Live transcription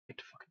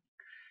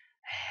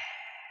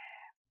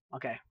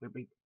Okay,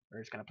 we're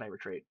just gonna play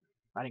retreat.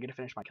 I didn't get to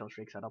finish my kill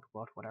streak setup,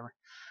 but whatever.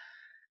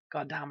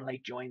 Goddamn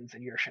late joins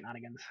and your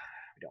shenanigans.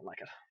 We don't like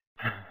it.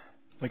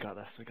 We got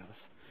this, we got this.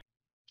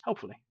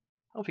 Hopefully.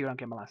 Hopefully we don't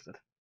get molested.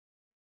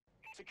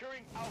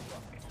 Securing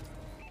Alpha.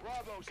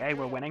 Bravo, Okay,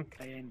 we're winning.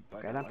 Okay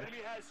then. Enemy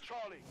has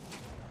Charlie.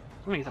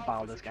 We need to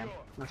battle this game.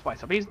 No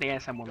spice up. He's the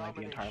ASM1 like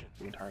the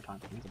entire time.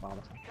 He needs to battle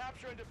this one.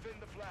 Capture and defend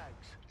the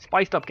flags.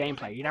 Spiced up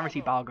gameplay. You never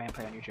see battle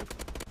gameplay on YouTube.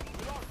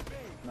 We lost B.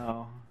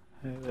 No.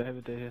 Who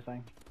would do his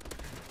thing?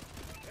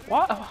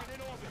 What? In orbit.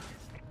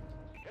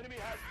 Enemy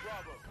has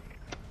Bravo.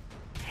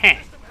 Heh.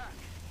 System hack.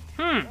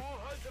 Hmm. All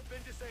HUDs have been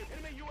disabled.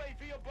 Enemy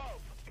UAV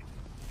above.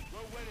 We're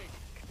winning.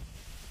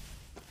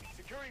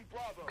 Securing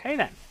Bravo. Okay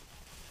then.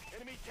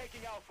 Enemy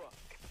taking Alpha.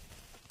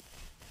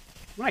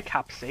 I'm gonna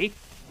cap C.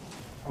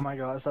 Oh my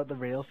god, is that the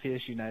real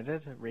Face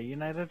United?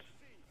 Reunited?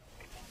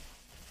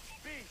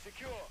 B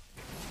secure.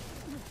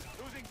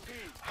 Losing B.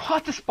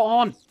 What the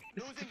spawn?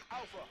 Losing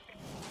Alpha.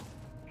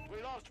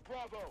 We lost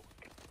Bravo.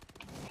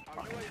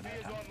 Our UAV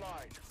is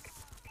online.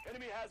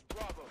 Enemy has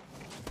Bravo.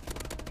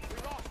 We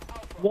lost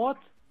Alpha. What?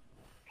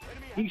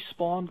 Enemy has He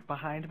spawned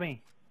behind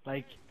me.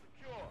 Like,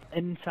 secure.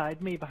 inside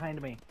me,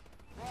 behind me.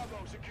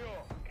 Bravo secure.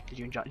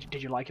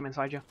 Did you like him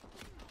inside you?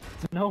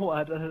 No,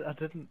 I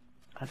didn't.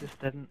 I just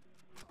didn't.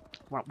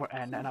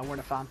 And I weren't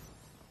a fan.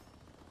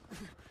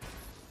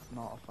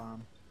 Not a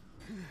fan.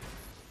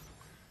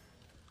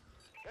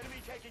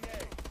 Enemy taking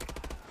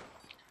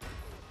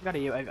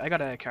A. I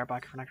got a care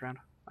pack for next round.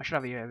 I should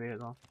have a UAV as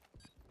well.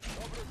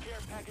 Orbital care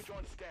package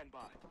on standby.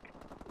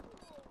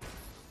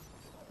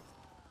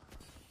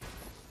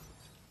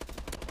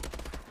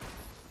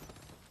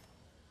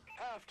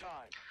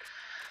 Halftime.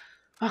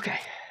 Okay.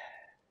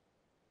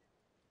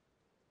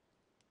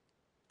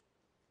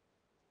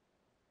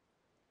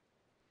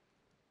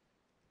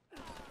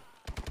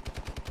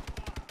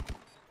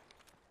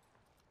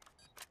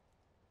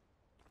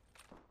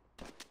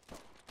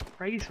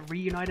 Race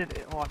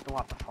reunited. What the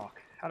fuck?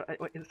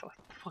 What the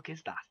fuck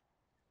is that?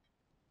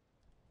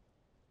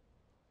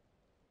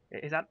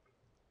 Is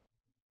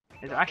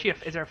there actually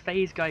is there a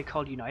phase guy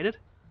called United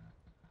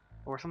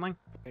or something?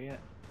 Yeah.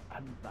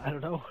 I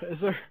don't know. Is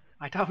there?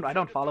 I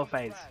don't follow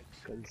phase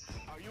because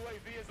Our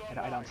UAV is I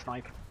online. don't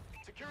snipe.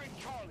 Securing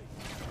Charlie.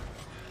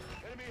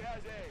 Enemy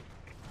has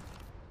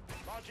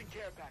A. Launching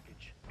care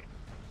package.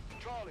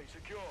 Charlie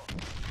secure.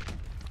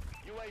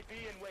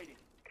 UAV in waiting.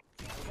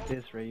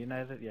 Face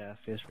Reunited? Yeah,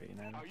 Face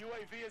Reunited. Our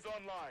UAV is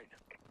online.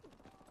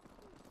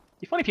 It'd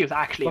be funny if he was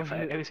actually it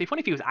would be funny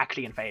if he was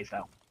actually in phase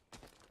though.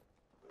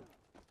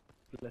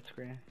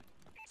 Blitzkrieg.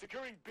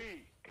 Securing B.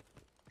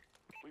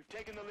 We've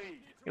taken the lead.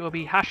 It would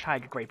be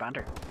hashtag great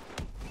banter.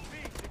 B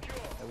secure.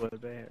 It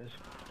would be. It was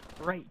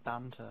great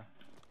banter.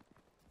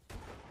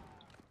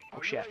 Oh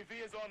Our shit.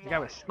 UAV is online. The guy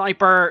with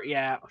sniper,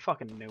 yeah, I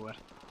fucking knew it.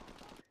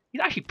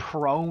 He's actually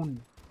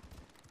prone.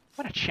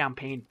 What a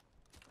champion.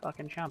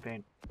 Fucking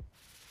champion.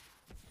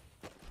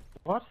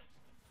 What?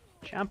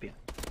 Champion.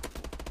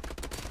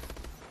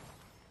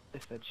 They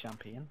said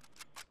champagne.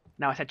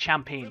 No, I said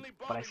champagne, Friendly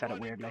but I bombing said it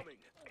run weirdly. incoming.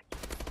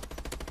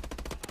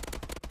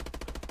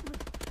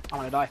 I'm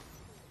gonna die.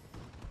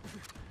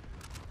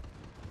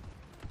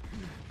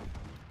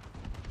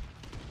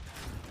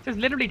 This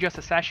is literally just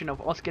a session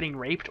of us getting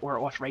raped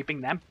or us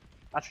raping them.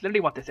 That's literally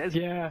what this is.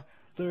 Yeah,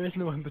 there is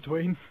no in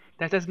between.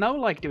 There's no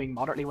like doing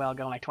moderately well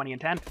going like 20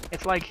 and 10.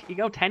 It's like you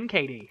go 10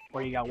 KD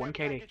or you go 1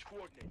 Care KD. package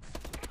coordinates.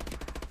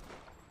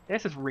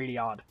 This is really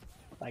odd.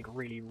 Like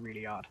really,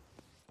 really odd.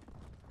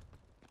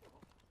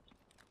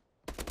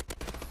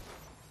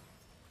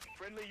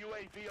 Friendly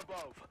UAV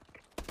above.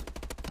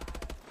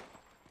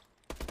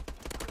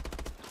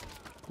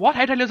 What?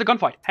 How did I lose a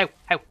gunfight? How?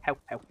 Losing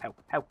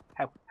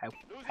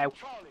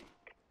Charlie.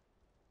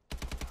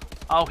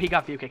 Oh, he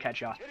got view kick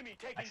headshot. Enemy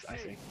taking I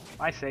C. see.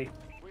 I see.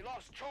 We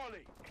lost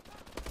Charlie.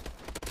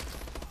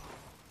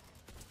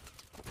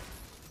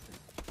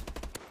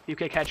 View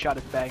kick headshot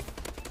is big.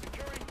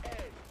 Securing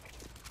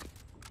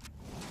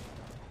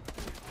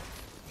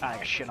A. I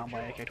got shit on my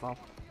AK-12.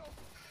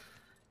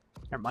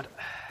 Never mind.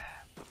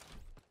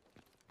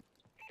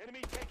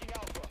 Enemy taking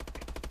Alpha.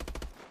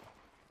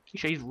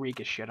 He's weak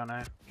as shit on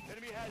it.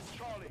 Enemy has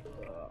Charlie.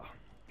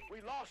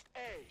 We lost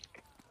A.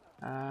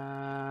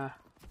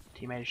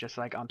 Teammate is just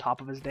like on top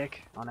of his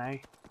dick on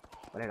A,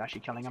 without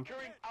actually killing him.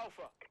 Securing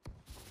Alpha.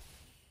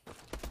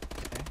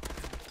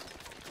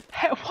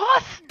 Hey,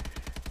 what?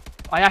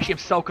 I actually am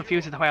so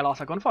confused as to why I lost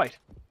a gunfight.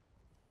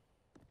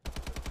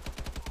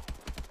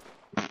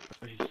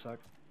 You suck.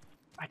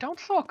 I don't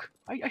suck.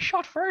 I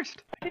shot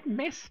first. I didn't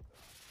miss.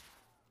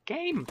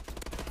 Game.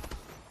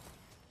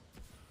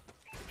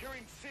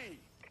 Securing C.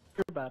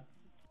 You're bad.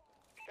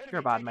 Enemy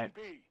You're bad, taking mate.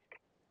 B.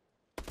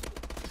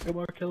 Got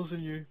more kills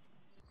than you.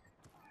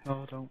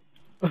 No, don't.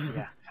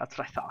 Yeah, that's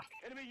what I thought.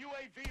 Enemy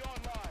UAV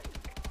online.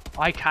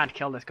 I can't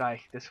kill this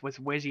guy. This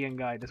Wizzian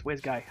guy. This Wiz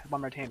guy.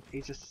 One more team.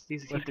 He's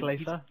With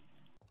Khalifa?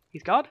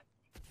 he's God.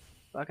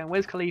 Fucking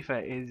Wiz Khalifa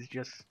is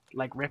just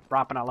like rip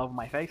rapping all over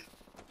my face.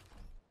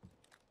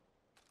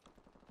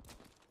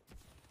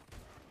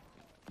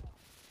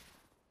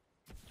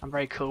 I'm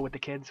very cool with the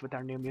kids with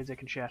their new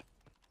music and shit.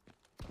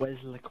 Where's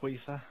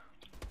Laquisa?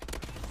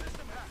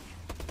 System hack.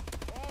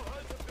 All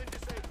HUDs have been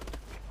disabled.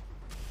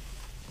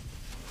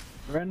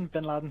 We're in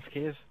Bin Laden's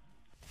cave.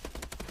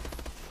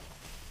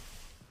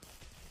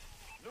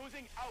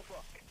 Losing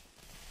Alpha.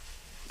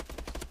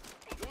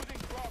 Losing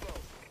Bravo.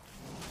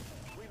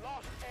 We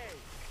lost A.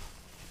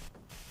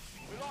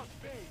 We lost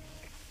B.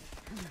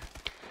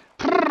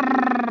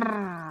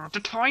 The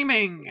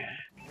timing!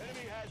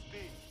 Enemy has B.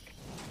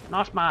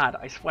 Not mad,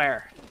 I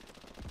swear.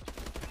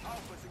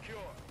 Alpha secure.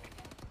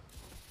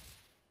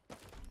 I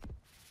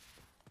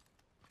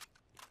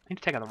need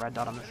to take out the red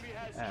dot on this Enemy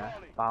has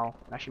Charlie. bow.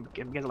 Actually,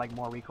 it gives it like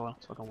more recoil.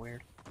 It's looking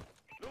weird.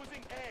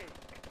 Losing A.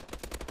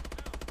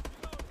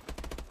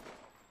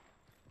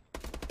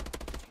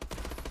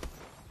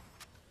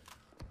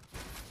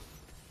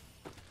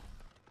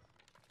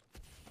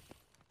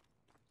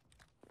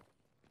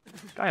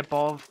 Guy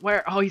above.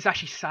 Where? Oh, he's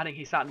actually sat.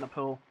 He sat in the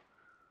pool.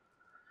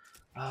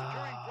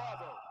 Securing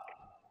Bravo.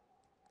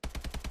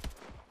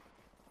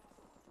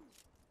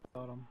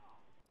 Got him.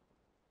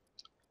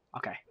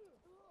 Okay.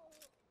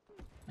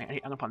 I'm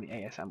gonna put on the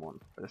ASM one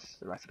for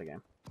the rest of the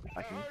game. If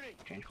I can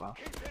change class.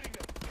 Keep hitting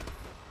them.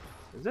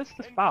 Is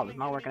this bow is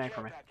not working out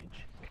for me?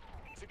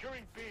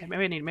 Securing B.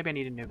 Maybe I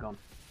need a new gun.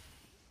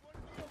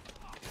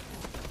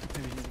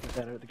 Maybe you need to get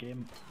better at the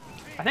game.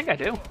 I think I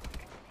do.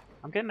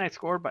 I'm getting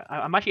outscored, but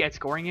I'm actually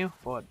outscoring you,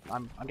 but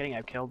I'm getting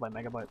outkilled by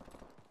Megabyte.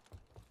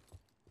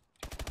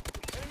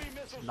 Enemy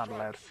missile Not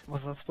allowed. strikes.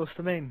 What's that supposed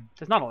to mean?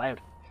 It's not allowed.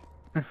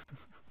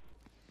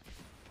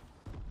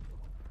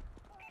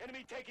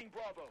 Enemy taking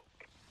Bravo.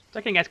 It's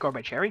like getting outscored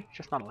by Cherry. It's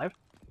just not allowed.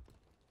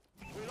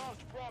 We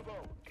lost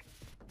Bravo.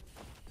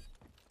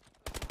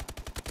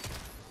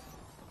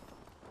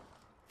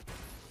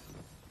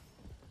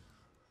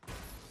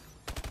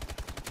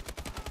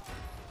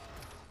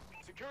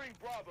 Securing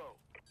Bravo.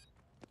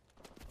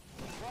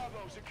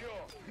 Bravo secure.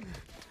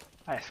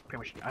 I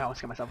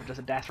almost get myself just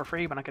a dash for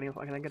free, but not getting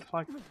I didn't get the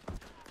flag.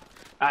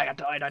 I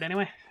died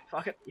anyway.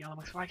 Fuck it. Yellow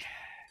my flag.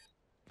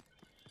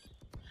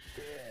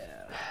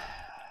 Yeah.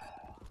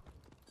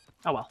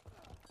 Oh well.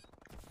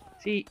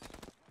 See,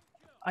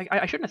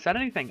 I shouldn't have said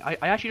anything. I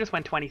actually just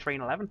went 23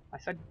 and 11. I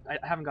said I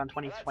haven't gone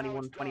 20,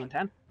 21, 20 and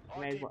 10. I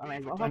may as well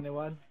have.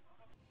 21.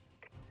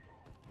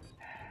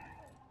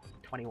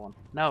 21.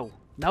 No.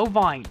 No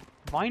Vine.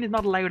 Vine is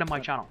not allowed on my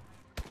channel.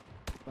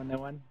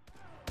 21.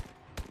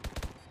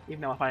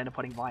 Even though if I end up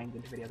putting Vines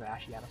into videos, I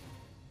actually get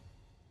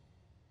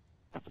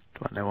it.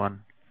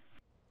 21.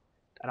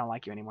 I don't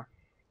like you anymore.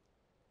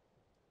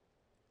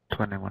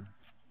 21.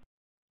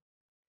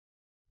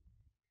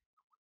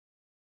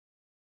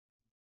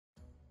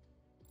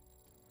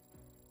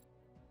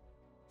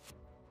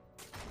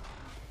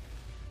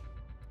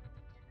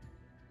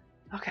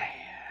 Okay.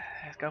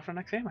 Let's go for the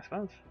next game, I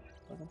suppose.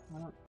 Why not?